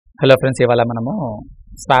Hello friends, ఇవాళ మనము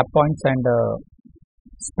swap points and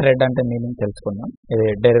spread అంటే మీనింగ్ తెలుసుకుందాం. ఇది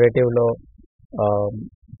డెరివేటివ్లో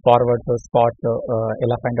ఫార్వర్డ్ టు స్పాట్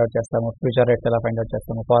ఎలా ఫైండ్ అవుట్ చేస్తాము, ఫ్యూచర్ రేట్స్ ఎలా ఫైండ్ అవుట్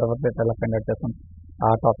చేస్తాము, ఫార్వర్డ్ రేట్స్ ఎలా ఫైండ్ అవుట్ చేస్తాము,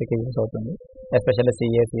 ఆ టాపిక్ యూజ్ అవుతుంది. ఎస్పెషల్లీ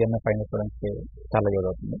CA CMA ఫైండ్ స్టూడెంట్స్కి చాలా యూజ్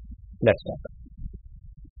అవుతుంది. Let's start.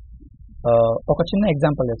 ఒక చిన్న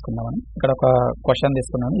ఎగ్జాంపుల్ తీసుకుందామని. ఇక్కడ ఒక క్వశ్చన్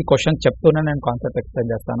తీసుకున్నాను. ఈ క్వశ్చన్ చెప్తూనే నేను కాన్సెప్ట్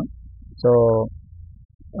ఎక్స్ప్లెయిన్ చేస్తాను.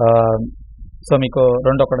 సో మీకు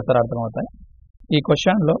రెండు ఒకటిసారి అర్థమవుతాయి. ఈ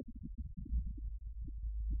క్వశ్చన్లో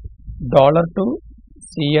 $to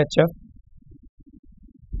CHF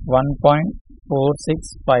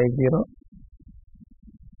 1.4650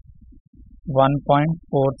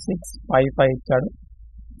 1.4655 ఇచ్చాడు.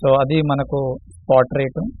 సో అది మనకు స్పాట్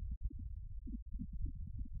రేటు.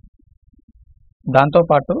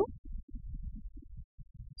 దాంతోపాటు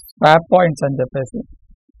స్వాప్ పాయింట్స్ అని చెప్పేసి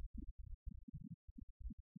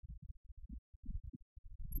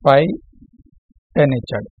 5-10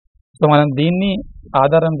 ఇచ్చాడు. సో మనం దీన్ని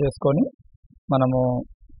ఆధారం చేసుకొని మనము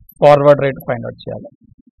ఫార్వర్డ్ రేటు ఫైండ్ అవుట్ చేయాలి.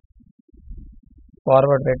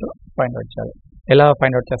 ఎలా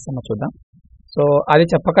ఫైండ్ అవుట్ చేస్తామో చూద్దాం. సో అది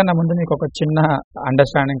చెప్పకన్నా ముందు మీకు ఒక చిన్న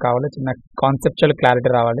అండర్స్టాండింగ్ కావాలి, చిన్న కాన్సెప్చువల్ క్లారిటీ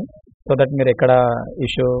రావాలి, సో దట్ మీరు ఎక్కడ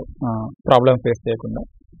ప్రాబ్లం ఫేస్ చేయకుండా.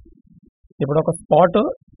 ఇప్పుడు ఒక స్పాట్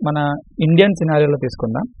మన ఇండియన్ సినారియోలో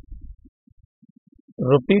తీసుకుందాం.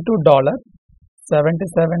 Rupee to dollar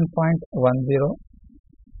 77.10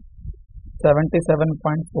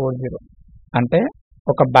 77.40. అంటే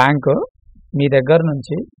ఒక బ్యాంకు మీ దగ్గర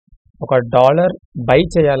నుంచి $1 బై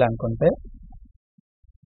చేయాలనుకుంటే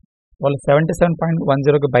వాళ్ళు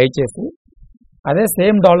 77.10కి బై చేసి అదే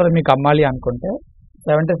సేమ్ డాలర్ మీకు అమ్మాలి అనుకుంటే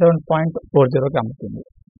 77.40కి అమ్ముతుంది.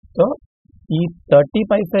 సో ఈ 30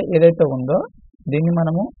 పైసా ఏదైతే ఉందో దీన్ని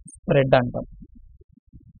మనము స్ప్రెడ్ అంటాం.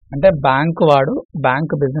 అంటే బ్యాంక్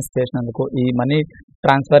బిజినెస్ చేసినందుకు, ఈ మనీ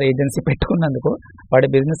ట్రాన్స్ఫర్ ఏజెన్సీ పెట్టుకున్నందుకు వాడి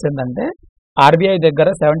బిజినెస్ ఏంటంటే RBI దగ్గర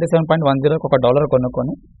 77.10కి $1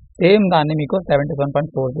 కొనుక్కొని సేమ్ దాన్ని మీకు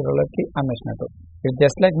 77.40కి అమ్మేసినట్టు. ఇది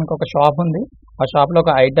జస్ట్ లైక్ మీకు ఒక షాప్ ఉంది, ఆ షాప్లో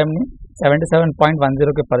ఒక ఐటమ్ని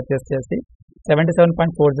 77.10కి పర్చేస్ చేసి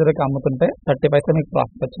 77.40కి అమ్ముతుంటే 30 పైసా మీకు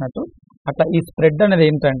ప్రాఫిట్ వచ్చినట్టు. అట్లా ఈ స్ప్రెడ్ అనేది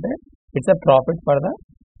ఏంటంటే it's a profit for the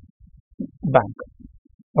bank.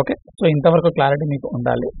 Okay, so ఇంతవరకు క్లారిటీ మీకు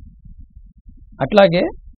ఉండాలి. అట్లాగే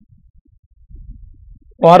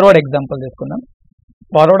ఫార్వర్డ్ ఎగ్జాంపుల్ తీసుకుందాం.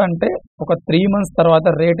 ఫార్వర్డ్ అంటే ఒక 3 months తర్వాత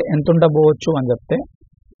రేట్ ఎంత ఉండబోవచ్చు అని చెప్తే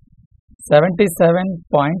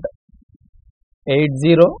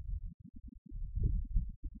 77.80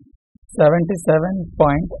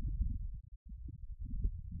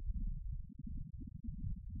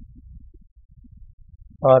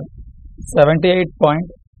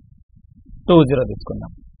 78.20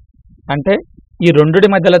 తీసుకుందాం. అంటే ఈ రెండుటి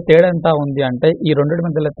మధ్యలో తేడా ఎంత ఉంది అంటే ఈ రెండుటి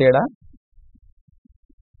మధ్యలో తేడా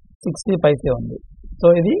 60 పైసే ఉంది. సో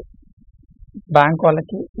ఇది బ్యాంక్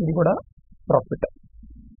వాళ్ళకి ఇది కూడా ప్రాఫిట్.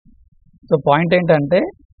 సో పాయింట్ ఏంటంటే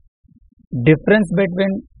difference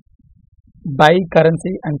between by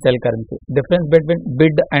currency and cell currency, difference between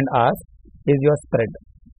bid and ask is your spread.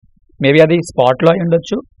 Maybe అది స్పాట్లో అయి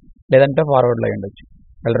ఉండొచ్చు, లేదంటే ఫార్వర్డ్లో అయి ఉండొచ్చు.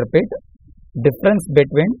 I'll repeat, difference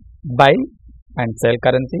between by and sell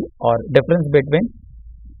currency or difference between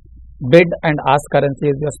bid and ask currency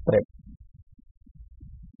is your spread.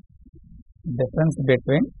 Difference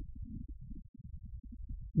between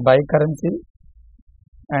buy currency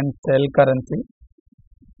and sell currency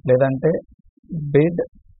ledante bid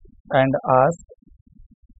and ask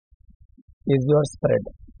is your spread.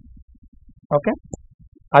 Okay,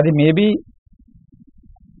 adi maybe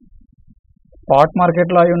spot market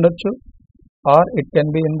lo ayi undochu or it can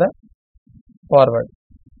be in the forward.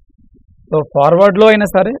 So ఫార్వర్డ్లో అయినా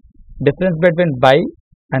సరే difference between by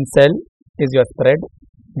and cell is your spread.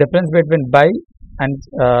 Difference between by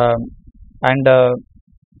and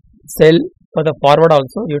cell for the forward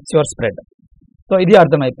also it's your spread. So ఇది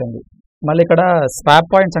అర్థమైపోయింది. మళ్ళీ ఇక్కడ swap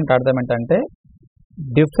points అంటే అర్థం ఏంటంటే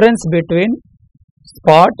difference between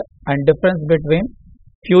spot and difference between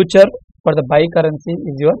future for the by currency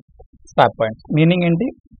is your swap points. Meaning ఏంటి?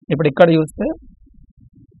 ఇప్పుడు ఇక్కడ చూస్తే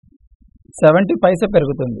 70 పైసా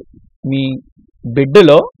పెరుగుతుంది మీ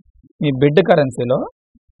బిడ్ కరెన్సీలో.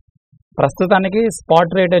 ప్రస్తుతానికి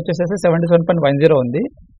స్పాట్ రేట్ వచ్చేసేసి 77.10 ఉంది.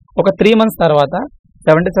 ఒక 3 months తర్వాత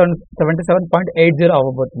 77.80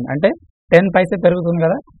 అవ్వబోతుంది. అంటే 10 పైసా పెరుగుతుంది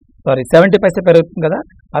కదా, 70 పైసా పెరుగుతుంది కదా.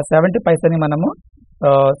 ఆ 70 పైసాని మనము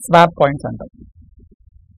స్వాప్ పాయింట్స్ అంటాం.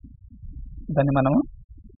 దాన్ని మనము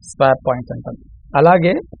స్వాప్ పాయింట్స్ అంటాం.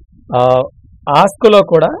 అలాగే ఆస్క్లో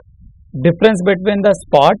కూడా difference between the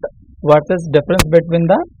spot versus difference between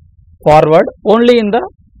the forward only in the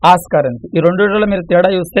ask currency. ఈ రెండులో మీరు తేడా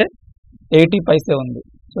చూస్తే 80 పైసే ఉంది.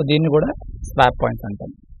 సో దీన్ని కూడా స్వాప్ పాయింట్స్ అంటాం.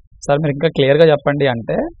 సార్ మీరు ఇంకా క్లియర్గా చెప్పండి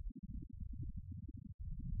అంటే,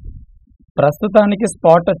 ప్రస్తుతానికి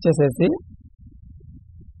స్పాట్ వచ్చేసేసి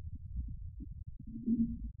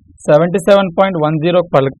 77.10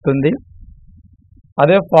 పలుకుతుంది.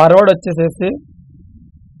 అదే ఫార్వర్డ్ వచ్చేసేసి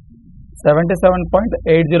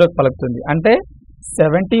 77.80 పలుకుతుంది. అంటే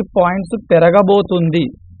 70 పాయింట్స్ పెరగబోతుంది.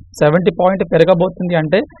 70 పాయింట్ పెరగబోతుంది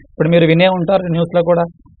అంటే ఇప్పుడు మీరు వినే ఉంటారు న్యూస్లో కూడా,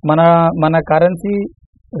 మన కరెన్సీ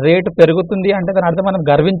రేటు పెరుగుతుంది అంటే దాని అర్థం మనం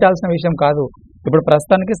గర్వించాల్సిన విషయం కాదు. ఇప్పుడు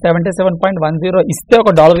ప్రస్తుతానికి 77.10 ఇస్తే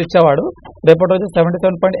 $1 ఇచ్చేవాడు, రేపటి రోజు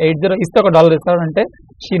 77.80 ఇస్తే $1 ఇస్తాడు అంటే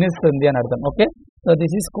క్షీణిస్తుంది అని అర్థం. Okay, so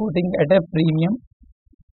this is coating at a premium,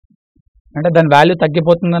 అంటే దాని వాల్యూ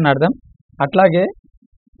తగ్గిపోతుందని అర్థం. అట్లాగే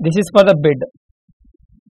this is for the bid.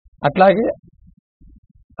 అట్లాగే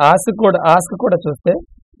ఆస్క్ కూడా చూస్తే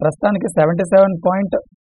ప్రస్తుతానికి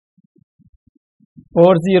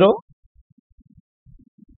 77.40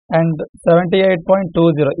 అండ్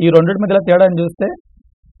 78.20 ఈ రెండింటి మధ్యలో తేడాని చూస్తే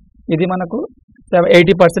ఇది మనకు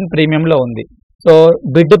 80% ప్రీమియంలో ఉంది. సో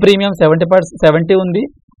బిడ్ ప్రీమియం 70 ఉంది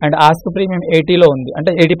అండ్ ఆస్క్ ప్రీమియం 80లో ఉంది,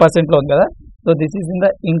 అంటే 80%లో ఉంది కదా. So this is in the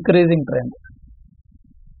increasing trend.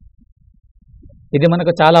 ఇది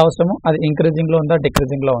మనకు చాలా అవసరము. అది ఇంక్రీజింగ్లో ఉందా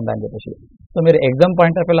డిక్రీజింగ్లో ఉందా అని చెప్పేసి. సో మీరు ఎగ్జామ్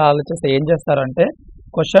పాయింట్ ఆఫ్ వ్యూలో ఆలోచిస్తే ఏం చేస్తారంటే,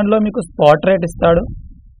 క్వశ్చన్లో మీకు స్పాట్ రేట్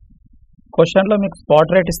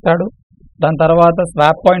ఇస్తాడు, దాని తర్వాత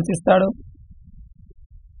స్వాప్ పాయింట్స్ ఇస్తాడు,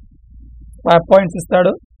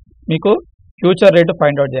 మీకు future rate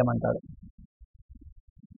find out చేయమంటాడు.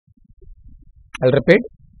 I repeat,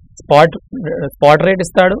 spot rate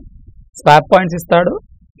ఇస్తాడు, స్వాప్ పాయింట్స్ ఇస్తాడు,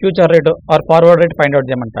 future rate are forward rate find out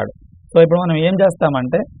చేయమంటాడు. So ఇప్పుడు మనం ఏం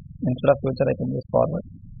చేస్తామంటే, instead of future I can use forward.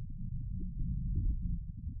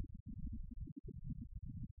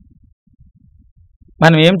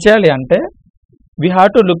 మనం ఏం చేయాలి అంటే, we have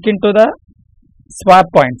to look in to the swap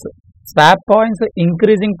points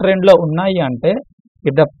increasing ట్రెండ్లో ఉన్నాయి అంటే,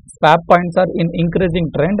 if the swap points are in increasing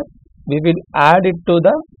trend we will add it to the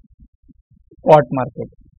spot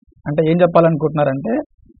market. అంటే ఏం చెప్పాలనుకుంటున్నారంటే,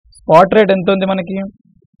 spot rate ఎంత ఉంది మనకి?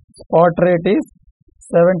 స్పాట్ రేట్ ఈస్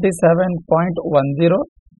 77.10,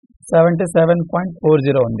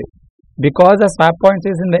 77.40 ఉంది. Because the swap points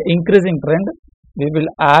is in the increasing trend, we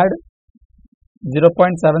will add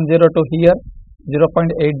 0.70 to here,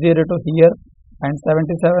 0.80 to here, and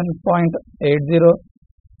 77.80,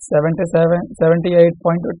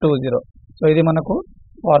 78.20. So ఇది మనకు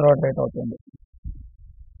forward rate అవుతుంది.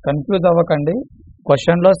 Confuse అవ్వకండి.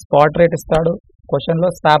 క్వశ్చన్లో స్పాట్ రేట్ ఇస్తాడు, క్వశ్చన్లో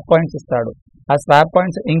స్వాప్ పాయింట్స్ ఇస్తాడు. ఆ స్వాప్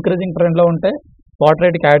పాయింట్స్ ఇంక్రీజింగ్ ట్రెండ్లో ఉంటే స్పాట్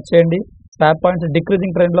రేట్కి యాడ్ చేయండి, స్వాప్ పాయింట్స్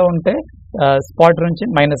డిక్రీజింగ్ ట్రెండ్లో ఉంటే స్పాట్ నుంచి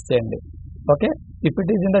మైనస్ చేయండి. Okay, if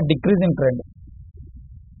it is in the decreasing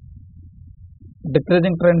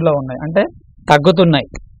ట్రెండ్లో ఉన్నాయి అంటే తగ్గుతున్నాయి.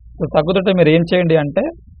 సో తగ్గుతుంటే మీరు ఏం చేయండి అంటే,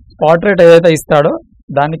 స్పాట్ రేట్ ఏదైతే ఇస్తాడో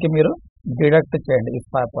దానికి మీరు డిడక్ట్ చేయండి. ఈ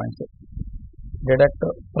swap points deduct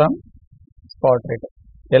from spot rate.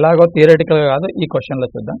 ఎలాగో థియరిటికల్గా కాదు, ఈ క్వశ్చన్లో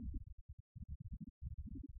చూద్దాం.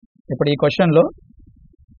 ఇప్పుడు ఈ క్వశ్చన్లో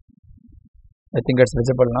ఐ థింక్ ఇట్స్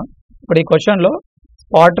విజిబుల్ నా. ఇప్పుడు ఈ క్వశ్చన్లో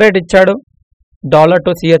స్పాట్ రేట్ ఇచ్చాడు, $2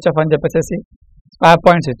 to CHF అని చెప్పేసి స్వాప్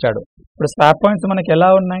పాయింట్స్ ఇచ్చాడు. ఇప్పుడు స్వాప్ పాయింట్స్ మనకి ఎలా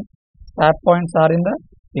ఉన్నాయి? Swap points are in the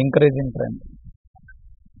increasing trend.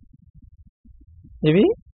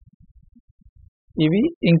 ఇవి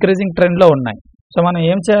ఇంక్రీజింగ్ ట్రెండ్లో ఉన్నాయి. సో మనం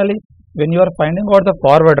ఏం చేయాలి? When you are finding out the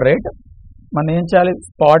forward rate, మనం ఏం చేయాలి?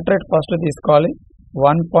 స్పాట్ రేట్ ఫస్ట్ తీసుకోవాలి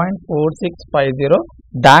 1.4650,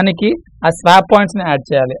 దానికి ఆ స్వాప్ పాయింట్స్ని యాడ్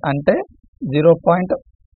చేయాలి. అంటే 0.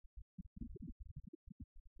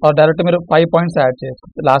 డైరెక్ట్ మీరు 5 పాయింట్స్ యాడ్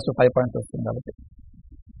చేసుకోవచ్చు, లాస్ట్ 5 పాయింట్స్ వస్తుంది కాబట్టి.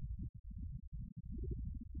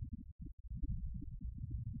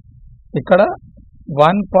 ఇక్కడ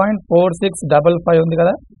 1.4655 ఉంది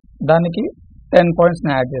కదా, దానికి 10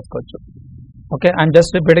 పాయింట్స్ని యాడ్ చేసుకోవచ్చు. Okay, and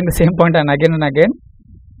just repeating the same point and again.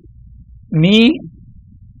 Me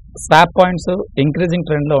swap points increasing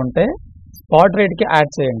ట్రెండ్లో ఉంటే స్పాట్ రేట్కి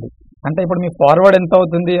యాడ్ చేయండి. అంటే ఇప్పుడు మీ ఫార్వర్డ్ ఎంత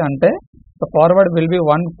అవుతుంది అంటే, ఫార్వర్డ్ విల్ బి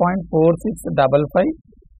 1.4655,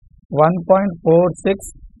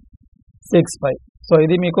 1.4665. సో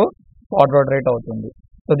ఇది మీకు ఫార్వర్డ్ రేట్ అవుతుంది.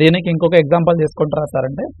 సో దీనికి ఇంకొక ఎగ్జాంపుల్ తీసుకుంటారా సార్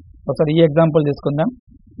అంటే, ఒకసారి ఈ ఎగ్జాంపుల్ తీసుకుందాం.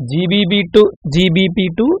 GBP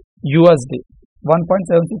to USD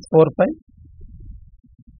 1.7645,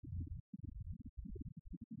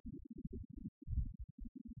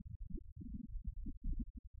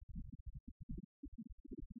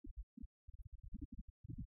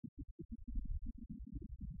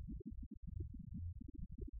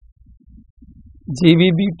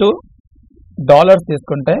 GBP to dollars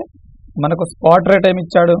తీసుకుంటే మనకు స్పాట్ రేట్ ఏమి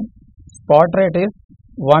ఇచ్చాడు? స్పాట్ రేట్ ఈస్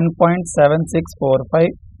 1.7645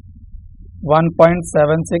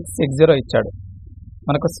 1.7660 ఇచ్చాడు.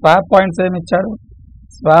 మనకు స్వాప్ పాయింట్స్ ఏమి ఇచ్చాడు?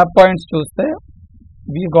 స్వాప్ పాయింట్స్ చూస్తే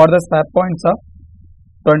we got the swap points of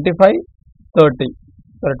 25, 30,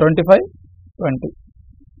 25, 20,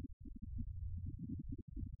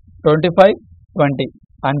 25, 20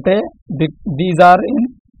 అంటే these are in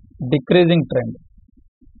decreasing trend.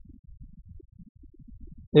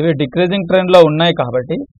 ఇవి డిక్రీజింగ్ ట్రెండ్లో ఉన్నాయి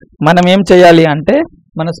కాబట్టి మనం ఏం చేయాలి అంటే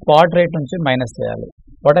మన స్పాట్ రేట్ నుంచి మైనస్ చేయాలి.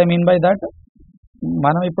 What I mean by that,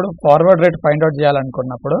 మనం ఇప్పుడు ఫార్వర్డ్ రేట్ ఫైండ్ అవుట్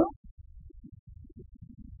చేయాలనుకున్నప్పుడు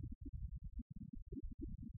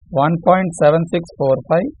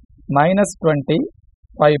 1.7645 minus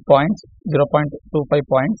 25 points 0.25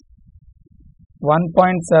 points,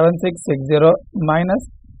 1.7660 minus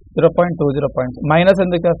 0.20 points. Minus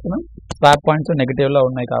ఎందుకు చేస్తున్నాం? స్వాప్ పాయింట్స్ నెగిటివ్లో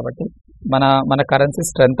ఉన్నాయి కాబట్టి మన కరెన్సీ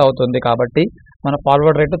స్ట్రెంత్ అవుతుంది కాబట్టి మన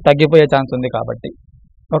ఫార్వర్డ్ రేటు తగ్గిపోయే ఛాన్స్ ఉంది కాబట్టి.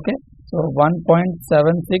 ఓకే, సో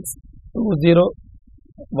 1.7620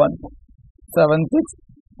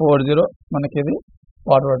 1.7640 మనకి ఇది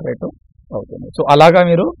ఫార్వర్డ్ రేటు అవుతుంది. సో అలాగా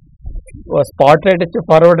మీరు స్పాట్ రేట్ ఇచ్చి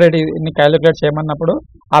ఫార్వర్డ్ రేట్ ని క్యాలిక్యులేట్ చేయమన్నప్పుడు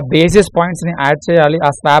ఆ బేసిస్ పాయింట్స్ని యాడ్ చేయాలి, ఆ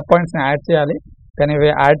స్వాప్ పాయింట్స్ని యాడ్ చేయాలి. కానీ ఇవి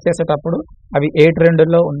యాడ్ చేసేటప్పుడు అవి ఏ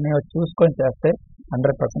ట్రెండ్లో ఉన్నాయో చూసుకొని చేస్తే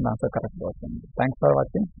 100% ఆన్సర్ కరెక్ట్ అవుతుంది. Thanks for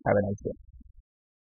watching. Have a nice day.